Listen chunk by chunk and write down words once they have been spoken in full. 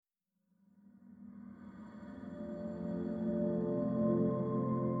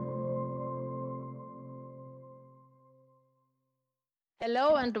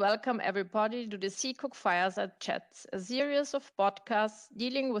Hello and welcome everybody to the CECOG Fireside Chats, a series of podcasts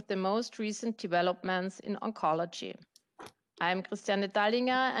dealing with the most recent developments in oncology. I'm Christiane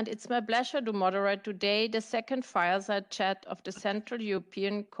Thallinger and it's my pleasure to moderate today the second Fireside Chat of the Central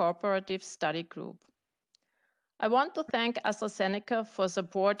European Cooperative Study Group. I want to thank AstraZeneca for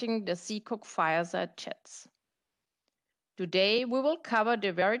supporting the CECOG Fireside Chats. Today, we will cover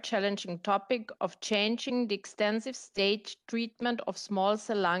the very challenging topic of changing the extensive stage treatment of small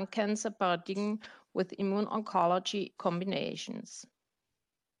cell lung cancer paradigm with immuno-oncology combinations.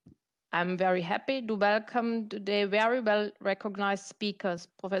 I'm very happy to welcome today very well recognized speakers,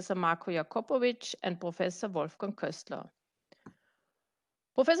 Professor Marko Jakopovic and Professor Wolfgang Köstler.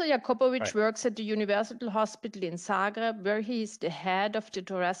 Professor Jakopovic works at the University Hospital in Zagreb, where he is the head of the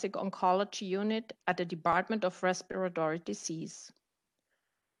Thoracic Oncology Unit at the Department of Respiratory Disease.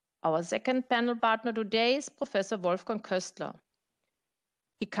 Our second panel partner today is Professor Wolfgang Köstler.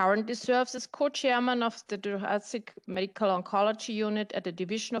 He currently serves as co-chairman of the Thoracic Medical Oncology Unit at the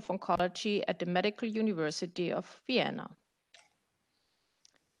Division of Oncology at the Medical University of Vienna.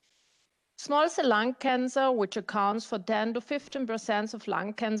 Small cell lung cancer, which accounts for 10 to 15% of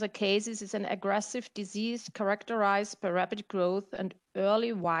lung cancer cases, is an aggressive disease characterized by rapid growth and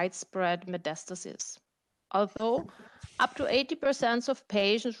early widespread metastasis. Although up to 80% of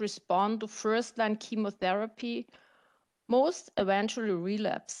patients respond to first-line chemotherapy, most eventually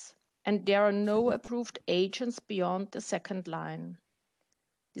relapse, and there are no approved agents beyond the second line.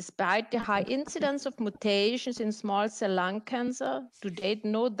 Despite the high incidence of mutations in small cell lung cancer, to date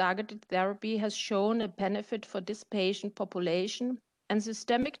no targeted therapy has shown a benefit for this patient population, and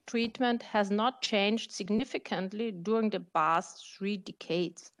systemic treatment has not changed significantly during the past 3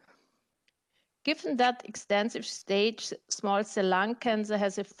 decades. Given that extensive stage small cell lung cancer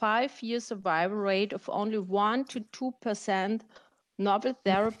has a 5-year survival rate of only 1 to 2%, novel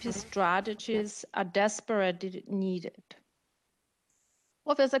therapy strategies are desperately needed.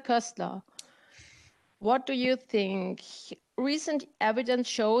 Professor Köstler, what do you think? Recent evidence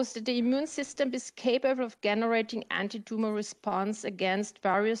shows that the immune system is capable of generating anti-tumor response against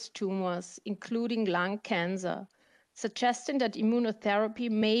various tumors, including lung cancer, suggesting that immunotherapy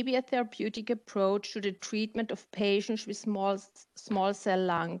may be a therapeutic approach to the treatment of patients with small cell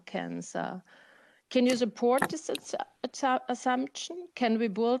lung cancer. Can you support this assumption? Can we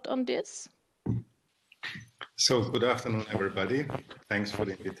build on this? So good afternoon, everybody. Thanks for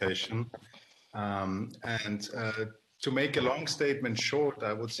the invitation. To make a long statement short,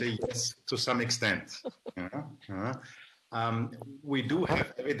 I would say yes, to some extent. We do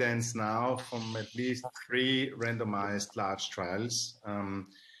have evidence now from at least 3 randomized large trials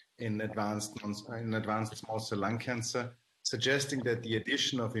in advanced small cell lung cancer, suggesting that the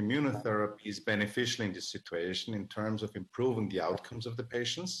addition of immunotherapy is beneficial in this situation in terms of improving the outcomes of the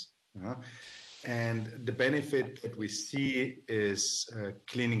patients. And the benefit that we see is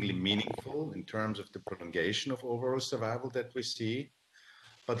clinically meaningful in terms of the prolongation of overall survival that we see.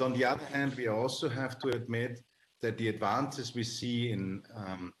 But on the other hand, we also have to admit that the advances we see in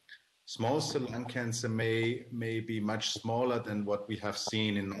small cell lung cancer may be much smaller than what we have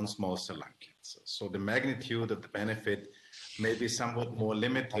seen in non-small cell lung cancer. So the magnitude of the benefit may be somewhat more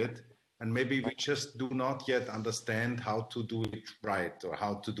limited, and maybe we just do not yet understand how to do it right or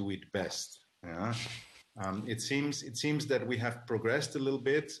how to do it best. It seems that we have progressed a little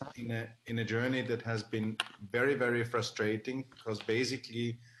bit in a journey that has been very, very frustrating, because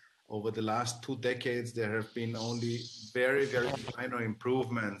basically over the last 2 decades there have been only very, very minor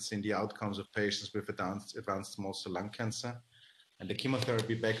improvements in the outcomes of patients with advanced small cell lung cancer, and the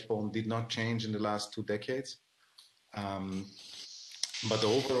chemotherapy backbone did not change in the last 2 decades. But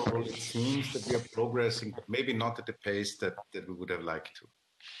overall, it seems that we are progressing, but maybe not at the pace that we would have liked to.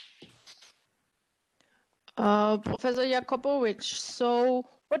 Professor Jakopovic, so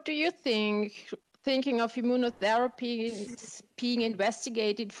what do you think, thinking of immunotherapy being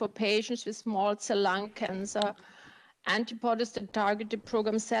investigated for patients with small cell lung cancer, antibodies that target the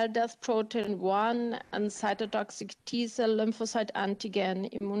programmed cell death protein 1 and cytotoxic T-cell lymphocyte antigen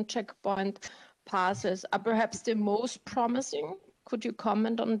immune checkpoint pathways are perhaps the most promising? Could you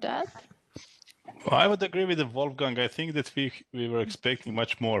comment on that? Well, I would agree with Wolfgang. I think that we were expecting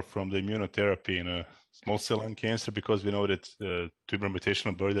much more from the immunotherapy in small cell lung cancer, because we know that tumor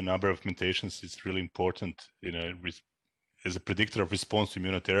mutational burden, number of mutations, is really important as a predictor of response to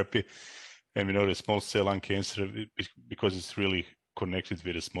immunotherapy. And we know that small cell lung cancer, because it's really connected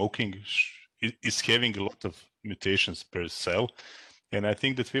with the smoking, is having a lot of mutations per cell. And I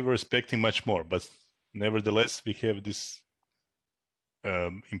think that we were expecting much more, but nevertheless, we have this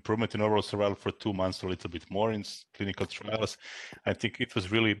improvement in overall survival for 2 months or a little bit more in clinical trials. I think it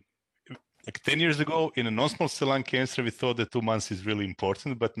was really, like 10 years ago in a non-small cell lung cancer, we thought that 2 months is really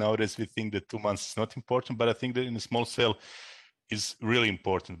important, but nowadays we think that 2 months is not important. But I think that in a small cell is really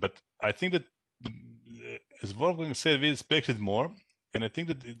important. But I think that, as Wolfgang said, we expected more. And I think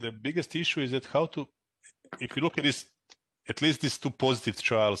that the biggest issue is that how to, if you look at this, at least these 2 positive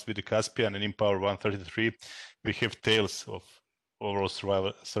trials with the Caspian and Empower 133, we have tails of overall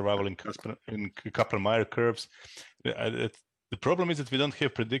survival in Kaplan-Meier curves. The problem is that we don't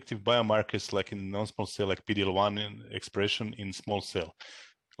have predictive biomarkers like in non-small cell, like PD-L1 expression in small cell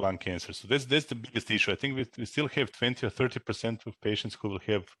lung cancer. So that's the biggest issue. I think we still have 20 or 30% of patients who will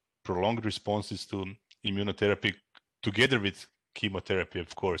have prolonged responses to immunotherapy together with chemotherapy,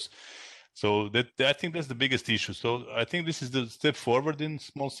 of course. So I think that's the biggest issue. So I think this is the step forward in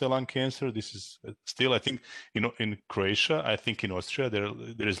small cell lung cancer. This is still, I think, in Croatia, I think in Austria,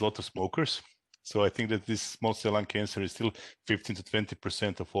 there is a lot of smokers. So I think that this small cell lung cancer is still 15 to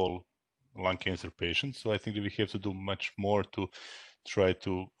 20% of all lung cancer patients. So I think that we have to do much more to try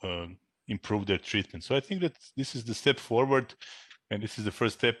to improve their treatment. So I think that this is the step forward. And this is the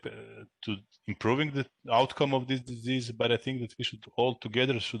first step to improving the outcome of this disease. But I think that we should all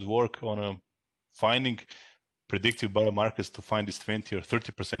together work on finding predictive biomarkers to find this 20 or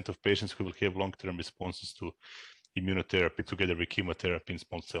 30% of patients who will have long-term responses to immunotherapy together with chemotherapy in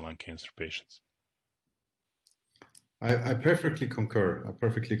small cell lung cancer patients. I perfectly concur.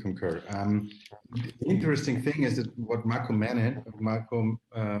 The interesting thing is that what Marko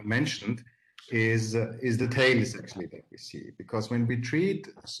mentioned is the tails actually that we see, because when we treat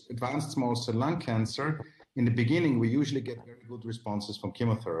advanced small cell lung cancer, in the beginning we usually get very good responses from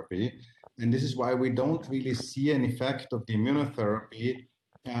chemotherapy, and this is why we don't really see an effect of the immunotherapy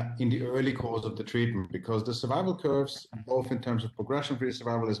in the early course of the treatment, because the survival curves, both in terms of progression-free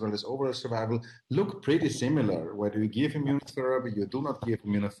survival as well as overall survival, look pretty similar. Whether you give immunotherapy, you do not give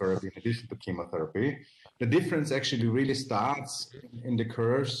immunotherapy in addition to chemotherapy. The difference actually really starts in the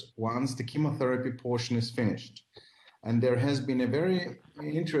curves once the chemotherapy portion is finished. And there has been a very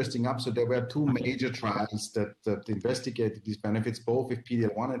interesting upside. There were 2 major trials that investigated these benefits, both with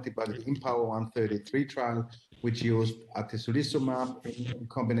PD-L1 antibody, the Empower 133 trial, which used atezolizumab in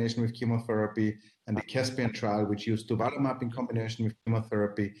combination with chemotherapy, and the Caspian trial, which used durvalumab in combination with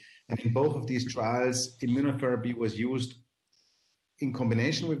chemotherapy. And in both of these trials, immunotherapy was used in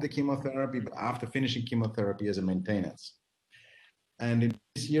combination with the chemotherapy, but after finishing chemotherapy as a maintenance. And in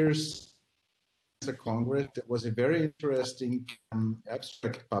this year's Congress, there was a very interesting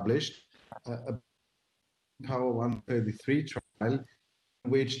abstract published, Empower 133 trial,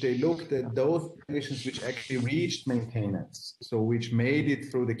 in which they looked at those patients which actually reached maintenance, so which made it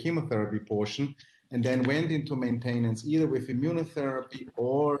through the chemotherapy portion and then went into maintenance either with immunotherapy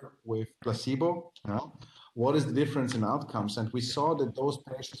or with placebo. What is the difference in outcomes? And we saw that those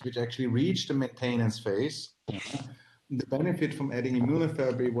patients which actually reached the maintenance phase, the benefit from adding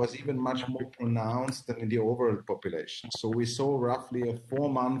immunotherapy was even much more pronounced than in the overall population. So we saw roughly a 4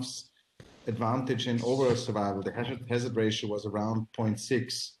 months advantage in overall survival. The hazard ratio was around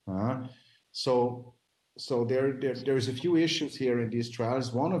 0.6. So there's a few issues here in these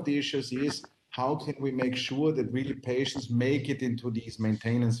trials. One of the issues is how can we make sure that really patients make it into these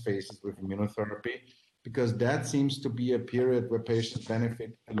maintenance phases with immunotherapy, because that seems to be a period where patients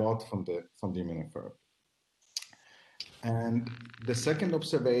benefit a lot from the immunotherapy. And the second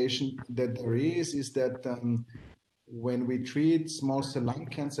observation that there is that when we treat small cell lung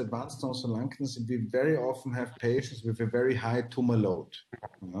cancer, advanced small cell lung cancer, we very often have patients with a very high tumor load.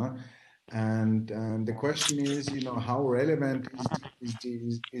 And the question is, how relevant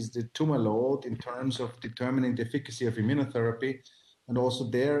is the tumor load in terms of determining the efficacy of immunotherapy? And also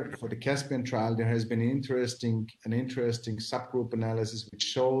there, for the Caspian trial, there has been an interesting subgroup analysis which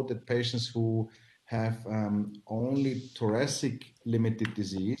showed that patients who have only thoracic limited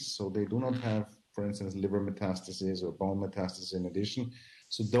disease, so they do not have, for instance, liver metastasis or bone metastasis in addition.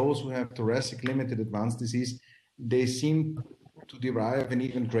 So those who have thoracic limited advanced disease, they seem to derive an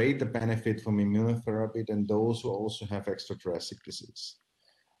even greater benefit from immunotherapy than those who also have extrathoracic disease.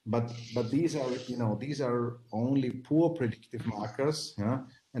 But these are only poor predictive markers,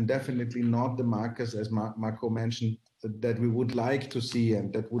 and definitely not the markers, as Marko mentioned, that we would like to see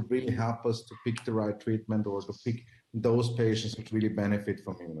and that would really help us to pick the right treatment or to pick those patients which really benefit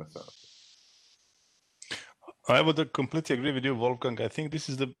from immunotherapy. I would completely agree with you, Wolfgang. I think this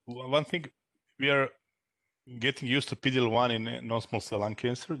is the one thing we are getting used to PD-L1 in non-small cell lung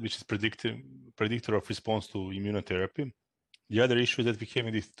cancer, which is predictor of response to immunotherapy. The other issue that we have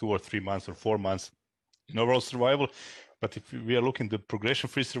in these 2 or 3 months or 4 months in overall survival, But if we are looking at the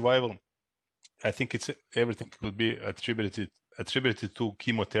progression-free survival, I think everything could be attributed to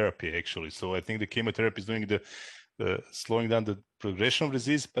chemotherapy, actually. So I think the chemotherapy is doing slowing down the progression of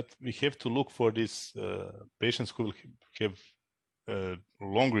disease, but we have to look for these patients who will have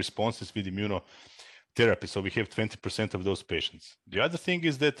long responses with immunotherapy. So we have 20% of those patients. The other thing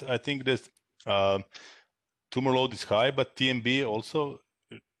is that I think that tumor load is high, but TMB also,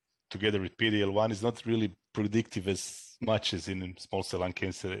 together with PD-L1, is not really predictive as much as in small cell lung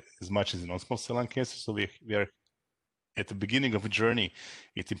cancer, as much as in non-small cell lung cancer. So we are at the beginning of a journey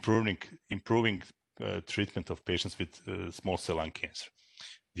in improving treatment of patients with small cell lung cancer.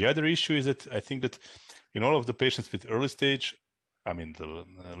 The other issue is that I think that in all of the patients with early stage, I mean the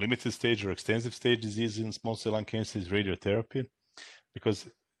limited stage or extensive stage disease in small cell lung cancer is radiotherapy, because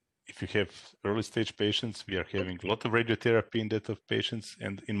if you have early stage patients, we are having a lot of radiotherapy in that of patients.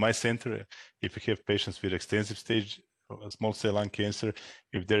 And in my center, if you have patients with extensive stage small cell lung cancer,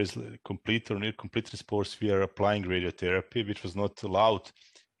 if there is complete or near complete response, we are applying radiotherapy, which was not allowed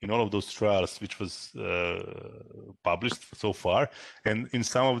in all of those trials, which was published so far. And in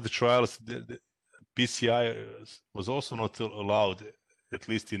some of the trials, the PCI was also not allowed, at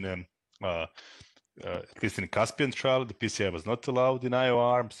least in Caspian trial, the PCI was not allowed in IO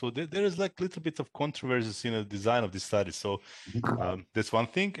arm. So there is like a little bit of controversies in the design of this study. So that's one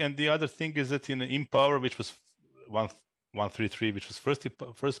thing. And the other thing is that in IMpower, which was 133, which was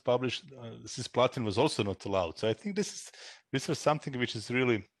first published, cisplatin was also not allowed. So I think this is something which is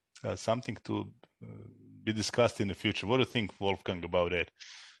really something to be discussed in the future. What do you think, Wolfgang, about that?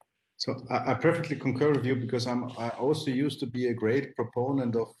 So I perfectly concur with you, because I also used to be a great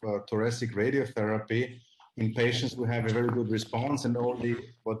proponent of thoracic radiotherapy in patients who have a very good response, and only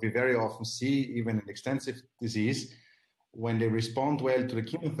what we very often see, even in extensive disease, when they respond well to the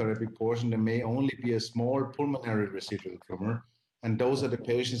chemotherapy portion, there may only be a small pulmonary residual tumor, and those are the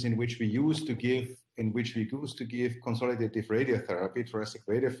patients in which we used to give consolidative radiotherapy, thoracic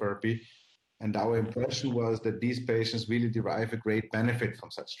radiotherapy. And our impression was that these patients really derive a great benefit from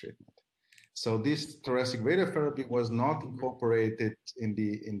such treatment. So this thoracic radiotherapy was not incorporated in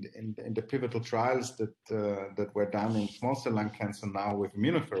the pivotal trials that were done in small cell lung cancer now with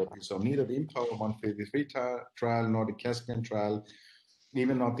immunotherapy. So neither the IMpower 133 trial, nor the Caspian trial,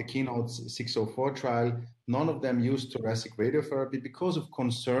 even not the Keynote 604 trial, none of them used thoracic radiotherapy because of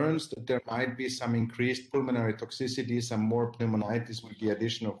concerns that there might be some increased pulmonary toxicity, some more pneumonitis with the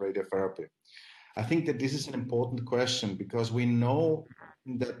addition of radiotherapy. I think that this is an important question, because we know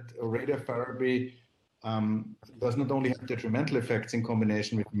that radiotherapy does not only have detrimental effects in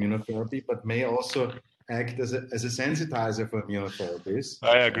combination with immunotherapy, but may also act as a sensitizer for immunotherapies.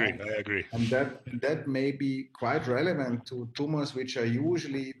 I agree. And that may be quite relevant to tumors which are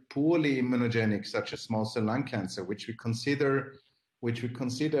usually poorly immunogenic, such as small cell lung cancer, which we consider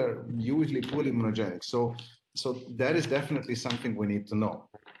usually poorly immunogenic. So that is definitely something we need to know.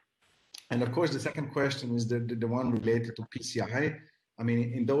 And of course, the second question is the one related to PCI. I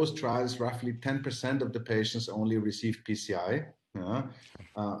mean, in those trials, roughly 10% of the patients only received PCI.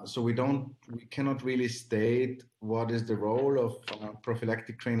 So we cannot really state what is the role of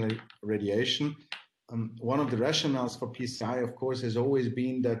prophylactic cranial radiation. One of the rationales for PCI, of course, has always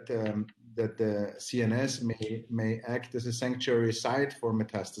been that the CNS may act as a sanctuary site for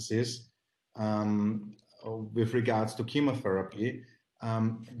metastasis with regards to chemotherapy.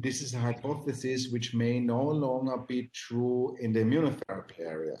 This is a hypothesis which may no longer be true in the immunotherapy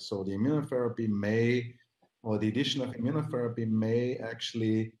area. So the immunotherapy the addition of immunotherapy may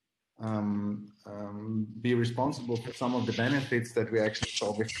actually be responsible for some of the benefits that we actually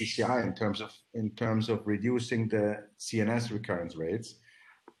saw with PCI in terms of reducing the CNS recurrence rates.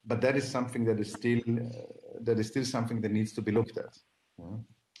 But that is something that is still something that needs to be looked at.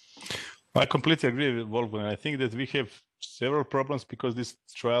 I completely agree with Wolfgang. I think that we have several problems because these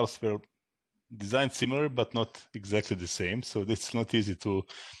trials were designed similar but not exactly the same. So it's not easy to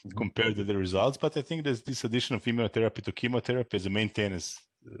compare the results. But I think that this addition of immunotherapy to chemotherapy as a maintenance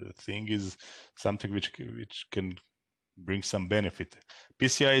thing is something which can bring some benefit.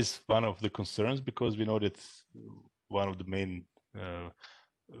 PCI is one of the concerns because we know that one of the main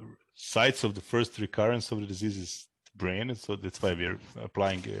sites of the first recurrence of the disease is brain, and so that's why we're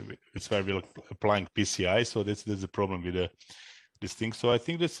applying. It's why we're applying PCI. So that's the problem with this thing. So I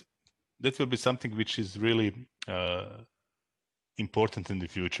think that will be something which is really important in the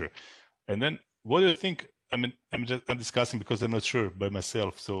future. And then, what do you think I'm discussing because I'm not sure by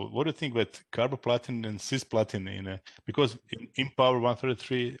myself. So what do you think about carboplatin and cisplatin because in Power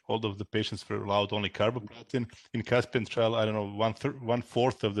 133, all of the patients were allowed only carboplatin. In Caspian trial, I don't know, one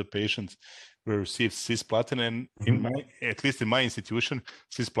fourth of the patients were received cisplatin, and at least in my institution,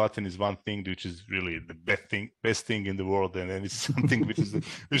 cisplatin is one thing which is really the best thing in the world, and it's something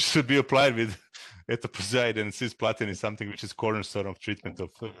which should be applied with etoposide, and cisplatin is something which is cornerstone of treatment of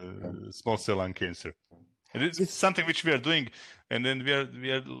small cell lung cancer. And it's something which we are doing, and then we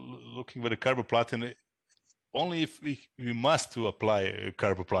are looking with the carboplatin only if we must to apply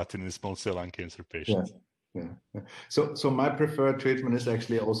carboplatin in small cell lung cancer patients. Yeah. So my preferred treatment is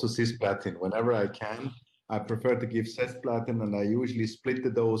actually also cisplatin. Whenever I can, I prefer to give cisplatin, and I usually split the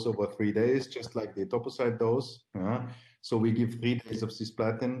dose over 3 days, just like the etoposide dose. So we give 3 days of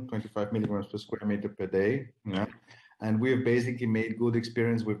cisplatin, 25 milligrams per square meter per day. And we have basically made good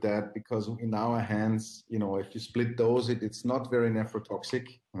experience with that, because in our hands, if you split dose, it's not very nephrotoxic,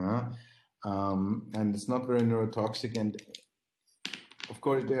 and it's not very neurotoxic. And of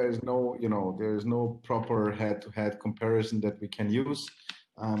course, there is no proper head-to-head comparison that we can use,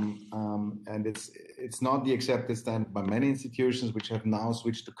 and it's not the accepted standard by many institutions, which have now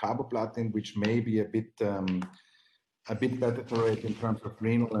switched to carboplatin, which may be a bit better tolerated in terms of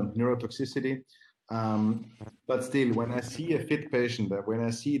renal and neurotoxicity. But still, when I see a fit patient, when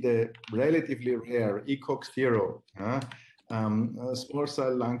I see the relatively rare ECOG 0, a small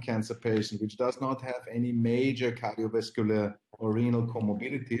cell lung cancer patient which does not have any major cardiovascular or renal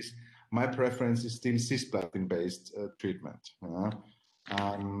comorbidities, my preference is still cisplatin-based treatment.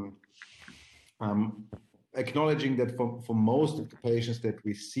 Acknowledging that for most of the patients that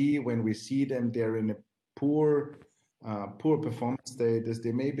we see, when we see them, they're in a poor performance status.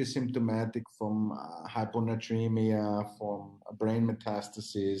 They may be symptomatic from hyponatremia, from brain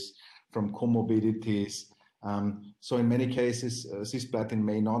metastasis, from comorbidities. So in many cases, cisplatin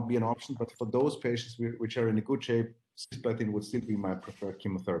may not be an option, but for those patients which are in a good shape, cisplatin would still be my preferred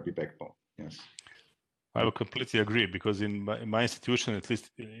chemotherapy backbone. Yes. I would completely agree, because in my institution, at least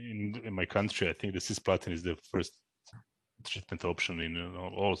in my country, I think the cisplatin is the first treatment option in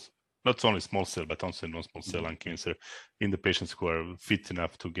all, not only small cell, but also non-small cell lung cancer in the patients who are fit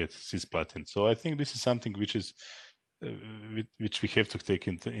enough to get cisplatin. So I think this is something which is which we have to take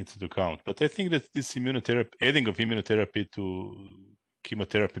into account. But I think that this immunotherapy, adding of immunotherapy to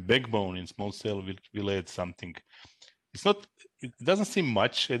chemotherapy backbone in small cell will add something. It doesn't seem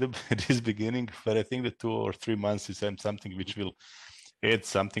much at this beginning, but I think that 2 or 3 months is something which will add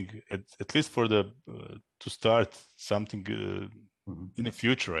something, at least for the to start something in the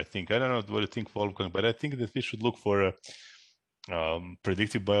future. I think, I don't know what you think, Wolfgang, but I think that we should look for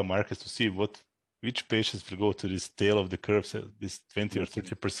predictive biomarkers to see which patients will go to this tail of the curve, so this 20 or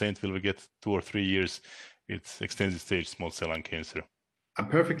 30% will we get 2 or 3 years. It's extended stage small cell lung cancer. I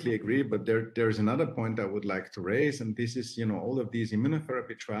perfectly agree, but there's another point I would like to raise, and this is, all of these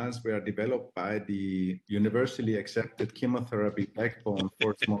immunotherapy trials were developed by the universally accepted chemotherapy backbone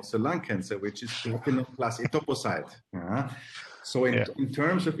for small cell lung cancer, which is platinum plus etoposide. So in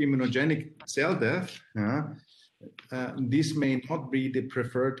terms of immunogenic cell death, this may not be the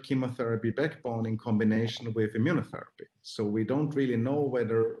preferred chemotherapy backbone in combination with immunotherapy. So we don't really know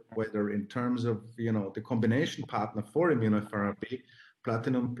whether in terms of, the combination partner for immunotherapy,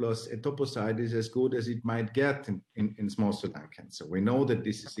 platinum plus etoposide is as good as it might get in small cell lung cancer. We know that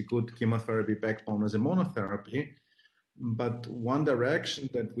this is a good chemotherapy backbone as a monotherapy, but one direction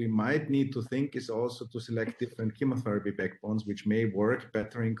that we might need to think is also to select different chemotherapy backbones which may work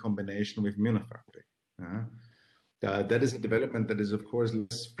better in combination with immunotherapy. That is a development that is, of course,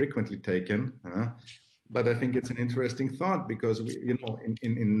 less frequently taken, but I think it's an interesting thought, because we,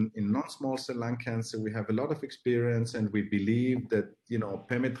 in non-small cell lung cancer, we have a lot of experience, and we believe that,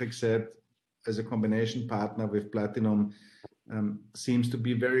 pemetrexed as a combination partner with platinum seems to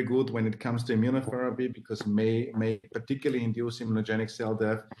be very good when it comes to immunotherapy, because may particularly induce immunogenic cell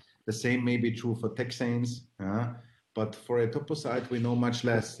death. The same may be true for taxanes. But for etoposide, we know much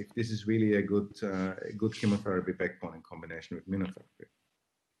less if this is really a good chemotherapy backbone in combination with immunotherapy.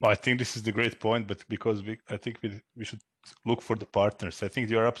 Well, I think this is the great point, but because I think we should look for the partners. I think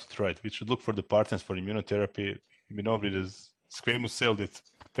you are absolutely right. We should look for the partners for immunotherapy. We know with the squamous cell that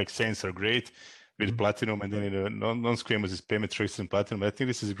taxanes are great with platinum, and then in a non-squamous is pemetrexed and platinum. I think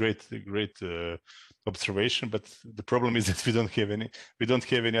this is a great observation, but the problem is that we don't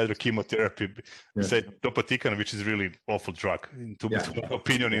have any other chemotherapy besides topotecan, which is really awful drug in my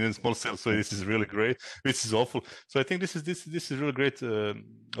opinion in small cell. So this is really great. This is awful. So I think this is really great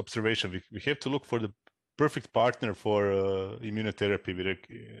observation. We have to look for the perfect partner for immunotherapy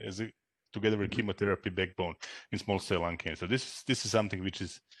as a together with chemotherapy backbone in small cell lung cancer. This is something which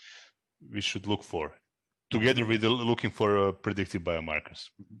we should look for, together with looking for predictive biomarkers.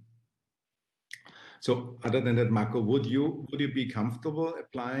 So other than that, Marko, would you be comfortable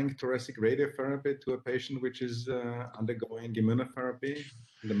applying thoracic radiotherapy to a patient which is undergoing immunotherapy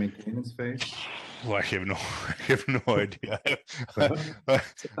in the maintenance phase? Well, I have no idea.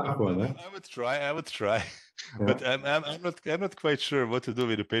 It's a tough one, huh? I would try, Yeah. but I'm not quite sure what to do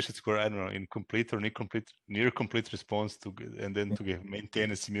with the patients who are, I don't know, in complete or near complete response and then to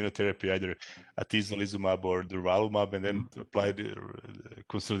maintain a immunotherapy, either atezolizumab or durvalumab, and then to apply the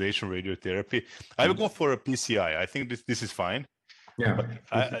consolidation radiotherapy. I would go for a PCI. I think this is fine. Yeah.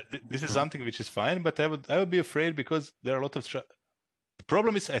 This is something which is fine, but I would be afraid because there are a lot of. The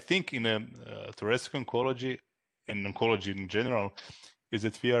problem is, I think, in thoracic oncology and oncology in general, is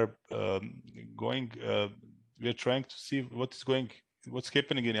that we are we are trying to see what's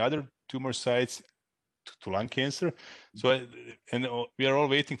happening in other tumor sites to lung cancer. So, we are all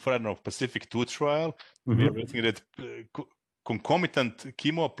waiting for, I don't know, Pacific 2 trial. We are waiting that concomitant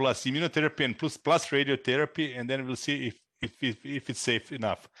chemo plus immunotherapy and plus radiotherapy, and then we'll see if it's safe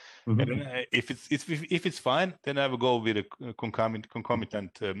enough. And then if it's fine, then I will go with a concomitant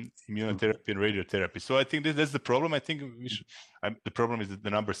immunotherapy and radiotherapy. So I think that's the problem. I think the problem is that the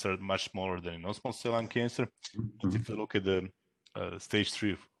numbers are much smaller than in non-small cell lung cancer. If you look at the stage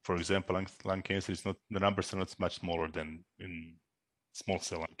 3, for example, lung cancer, the numbers are not much smaller than in small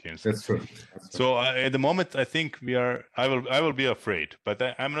cell lung cancer. That's true. So at the moment, I think I will be afraid, but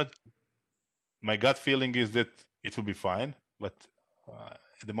I'm not. My gut feeling is that it will be fine, but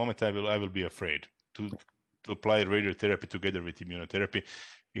at the moment I will be afraid to apply radiotherapy together with immunotherapy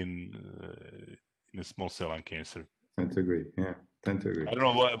in a small cell lung cancer. Tend to agree. Yeah, tend to agree. I don't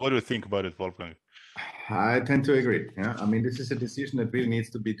know what do you think about it, Wolfgang? I tend to agree. Yeah, I mean, this is a decision that really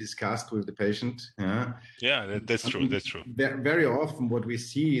needs to be discussed with the patient. Yeah, yeah, that's true. That's true. Very often, what we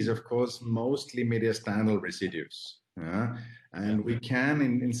see is, of course, mostly mediastinal residues. Yeah, and we can,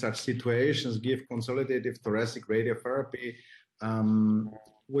 in such situations, give consolidative thoracic radiotherapy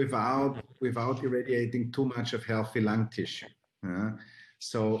without irradiating too much of healthy lung tissue. Yeah?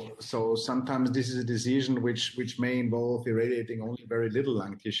 So sometimes this is a decision which may involve irradiating only very little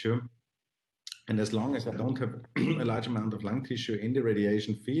lung tissue. And as long as I don't have a large amount of lung tissue in the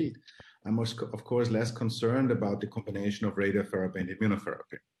radiation field, I'm of course less concerned about the combination of radiotherapy and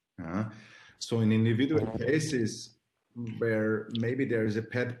immunotherapy. So in individual cases where maybe there is a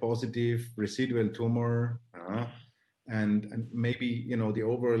PET positive residual tumor, and maybe the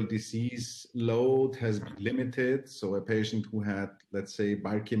overall disease load has been limited. So a patient who had, let's say,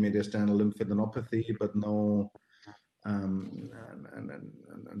 bulky mediastinal lymphadenopathy, but no, and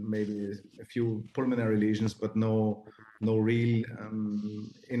maybe a few pulmonary lesions, but no real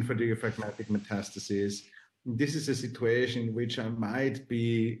infradiaphragmatic metastases. This is a situation in which I might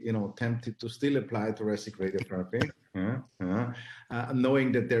be, tempted to still apply thoracic radiotherapy,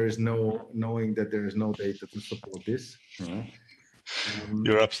 knowing that there is no data to support this.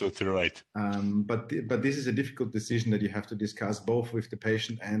 You're absolutely right. But this is a difficult decision that you have to discuss both with the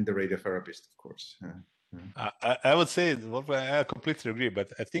patient and the radiotherapist, of course. I would say, I completely agree,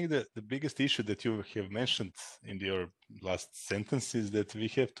 but I think that the biggest issue that you have mentioned in your last sentence is that we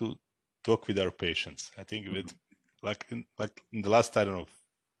have to talk with our patients. I think with like in the last, I don't know,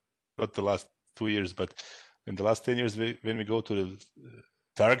 not the last 2 years, but in the last 10 years, when we go to the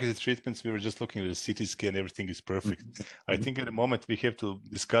targeted treatments, we were just looking at the CT scan, everything is perfect. I think at the moment we have to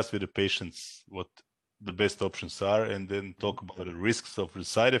discuss with the patients what the best options are, and then talk about the risks of the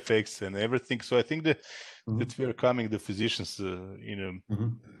side effects and everything. So I think that we are coming the physicians in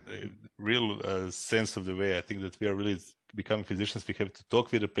a real sense of the way. I think that we are really becoming physicians. We have to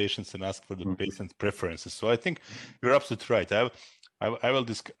talk with the patients and ask for the patient's preferences. So I think you're absolutely right. I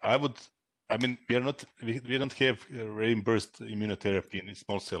mean, we don't have reimbursed immunotherapy in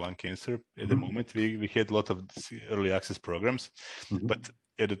small cell lung cancer at the moment. We had a lot of early access programs, but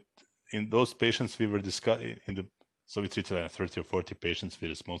in those patients we were discussing so we treated 30 or 40 patients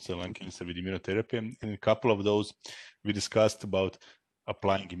with small cell lung cancer with immunotherapy, and in a couple of those we discussed about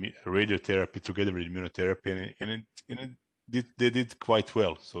applying radiotherapy together with immunotherapy, and they did quite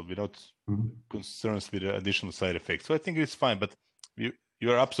well. So we're not concerned with the additional side effects. So I think it's fine, but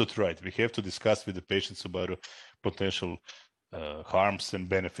you are absolutely right. We have to discuss with the patients about potential harms and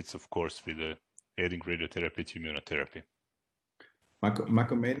benefits, of course, with adding radiotherapy to immunotherapy.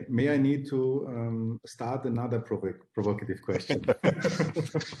 Marko, may I need to start another provocative question?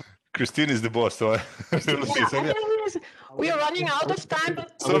 Christine is the boss, so I think we are running out of time.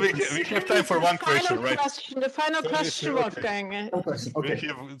 But so we have time for one question, right? The final question, Wolfgang. Okay.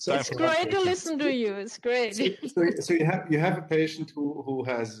 It's great to listen to you. It's great. So you have a patient who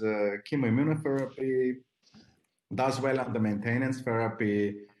has chemoimmunotherapy, does well under maintenance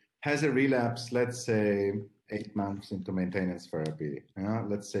therapy, has a relapse, let's say 8 months into maintenance therapy,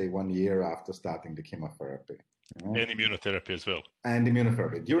 let's say 1 year after starting the chemotherapy. And immunotherapy as well. And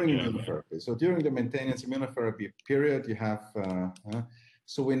immunotherapy, during immunotherapy. So during the maintenance immunotherapy period, you have,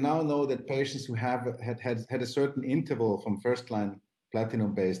 so we now know that patients who have had a certain interval from first-line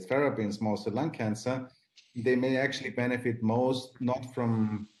platinum-based therapy in small cell lung cancer, they may actually benefit most, not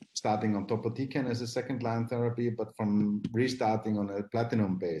from starting on topotecan as a second-line therapy, but from restarting on a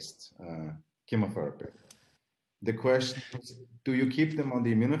platinum-based chemotherapy. The question is, do you keep them on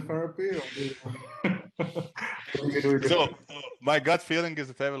the immunotherapy? Or So my gut feeling is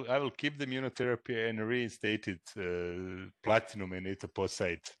that I will keep the immunotherapy and reinstate it platinum and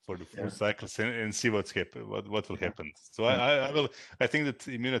etoposide for the 4 cycles and see what will happen. So I think that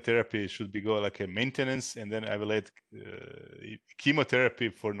immunotherapy should go like a maintenance, and then I will add chemotherapy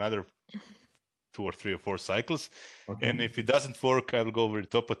for another 2 or 3 or 4 cycles. Okay. And if it doesn't work, I will go with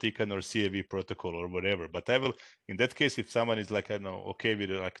topotecan or CAV protocol or whatever. But I will, in that case, if someone is like, I don't know, okay with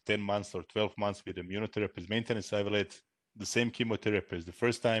like 10 months or 12 months with immunotherapy maintenance, I will add the same chemotherapy as the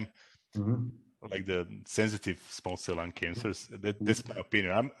first time, like the sensitive small cell lung cancers. That's my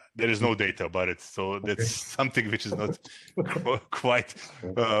opinion. There is no data about it. So that's something which is not quite,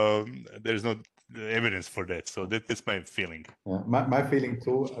 there's no evidence for that. So that's my feeling. My feeling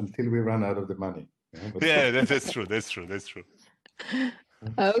too, until we run out of the money. That's true.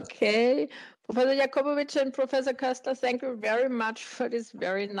 Okay. Professor Jakopovic and Professor Köstler, thank you very much for this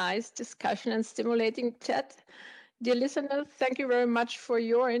very nice discussion and stimulating chat. Dear listeners, thank you very much for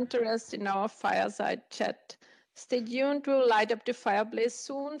your interest in our Fireside chat. Stay tuned, we'll light up the fireplace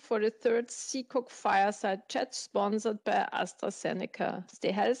soon for the 3rd CECOG Fireside chat sponsored by AstraZeneca.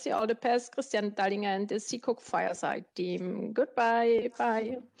 Stay healthy, all the best, Christiane, Thallinger and the CECOG Fireside team. Goodbye.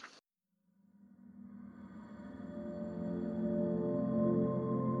 Bye.